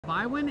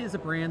Biwin is a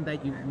brand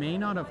that you may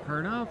not have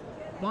heard of,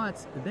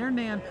 but their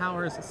NAND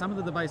powers some of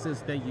the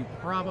devices that you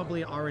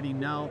probably already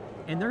know,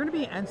 and they're going to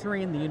be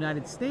entering the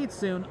United States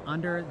soon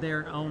under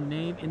their own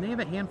name, and they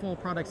have a handful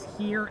of products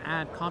here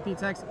at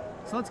Computex.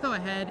 So let's go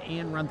ahead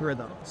and run through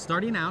those.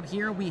 Starting out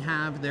here, we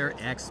have their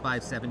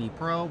X570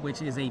 Pro,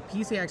 which is a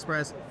PCI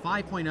Express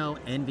 5.0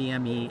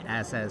 NVMe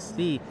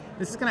SSD.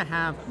 This is going to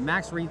have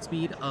max read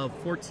speed of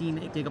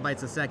 14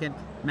 gigabytes a second,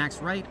 max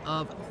write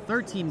of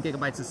 13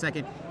 gigabytes a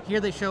second.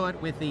 Here they show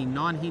it with the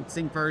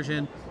non-heatsink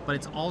version, but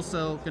it's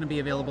also going to be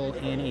available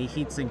in a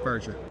heatsink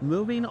version.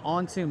 Moving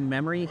on to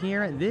memory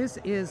here, this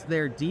is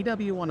their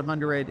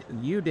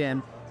DW100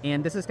 UDIMM,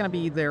 and this is going to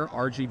be their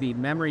RGB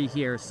memory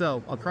here.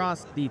 So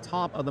across the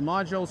top of the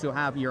modules, you'll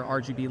have your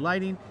RGB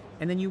lighting,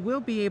 and then you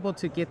will be able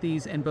to get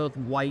these in both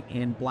white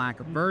and black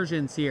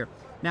versions here.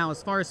 Now,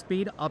 as far as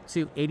speed, up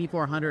to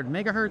 8400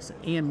 megahertz,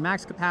 and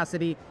max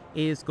capacity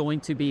is going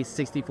to be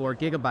 64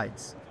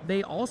 gigabytes.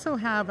 They also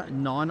have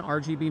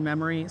non-RGB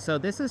memory, so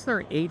this is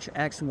their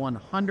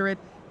HX100,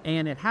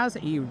 and it has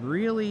a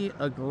really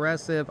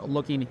aggressive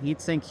looking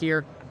heatsink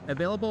here,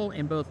 available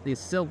in both the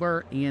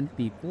silver and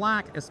the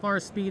black. As far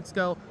as speeds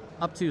go,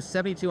 up to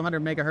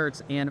 7200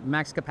 megahertz, and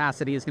max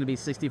capacity is going to be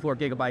 64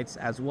 gigabytes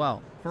as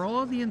well. For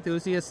all of the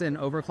enthusiasts and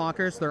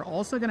overclockers, they're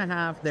also going to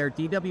have their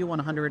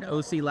DW100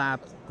 OC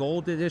Lab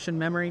Gold Edition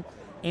memory.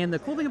 And the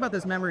cool thing about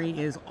this memory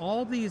is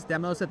all these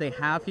demos that they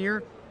have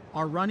here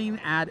are running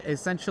at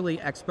essentially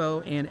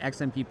Expo and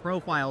XMP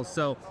profiles.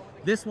 So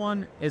this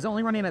one is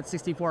only running at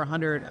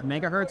 6400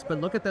 megahertz,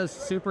 but look at those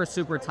super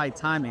tight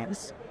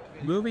timings.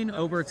 Moving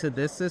over to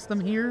this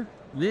system here,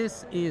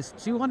 this is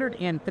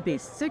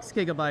 256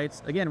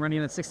 gigabytes, again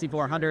running at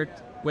 6400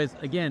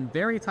 with, again,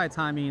 very tight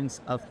timings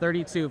of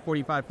 32,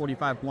 45,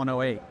 45,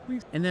 108.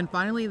 And then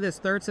finally, this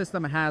third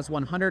system has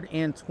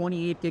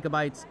 128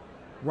 gigabytes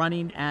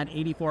running at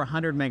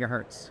 8400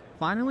 megahertz.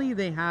 Finally,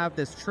 they have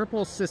this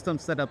triple system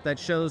setup that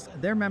shows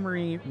their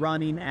memory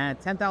running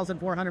at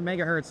 10,400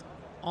 megahertz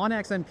on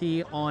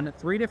XMP on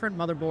 3 different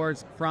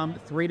motherboards from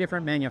 3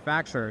 different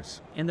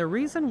manufacturers. And the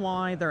reason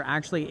why they're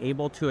actually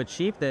able to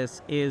achieve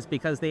this is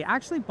because they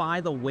actually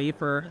buy the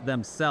wafer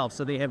themselves,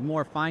 so they have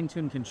more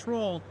fine-tuned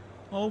control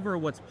over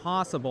what's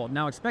possible.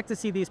 Now expect to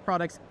see these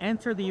products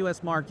enter the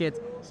US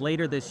market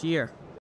later this year.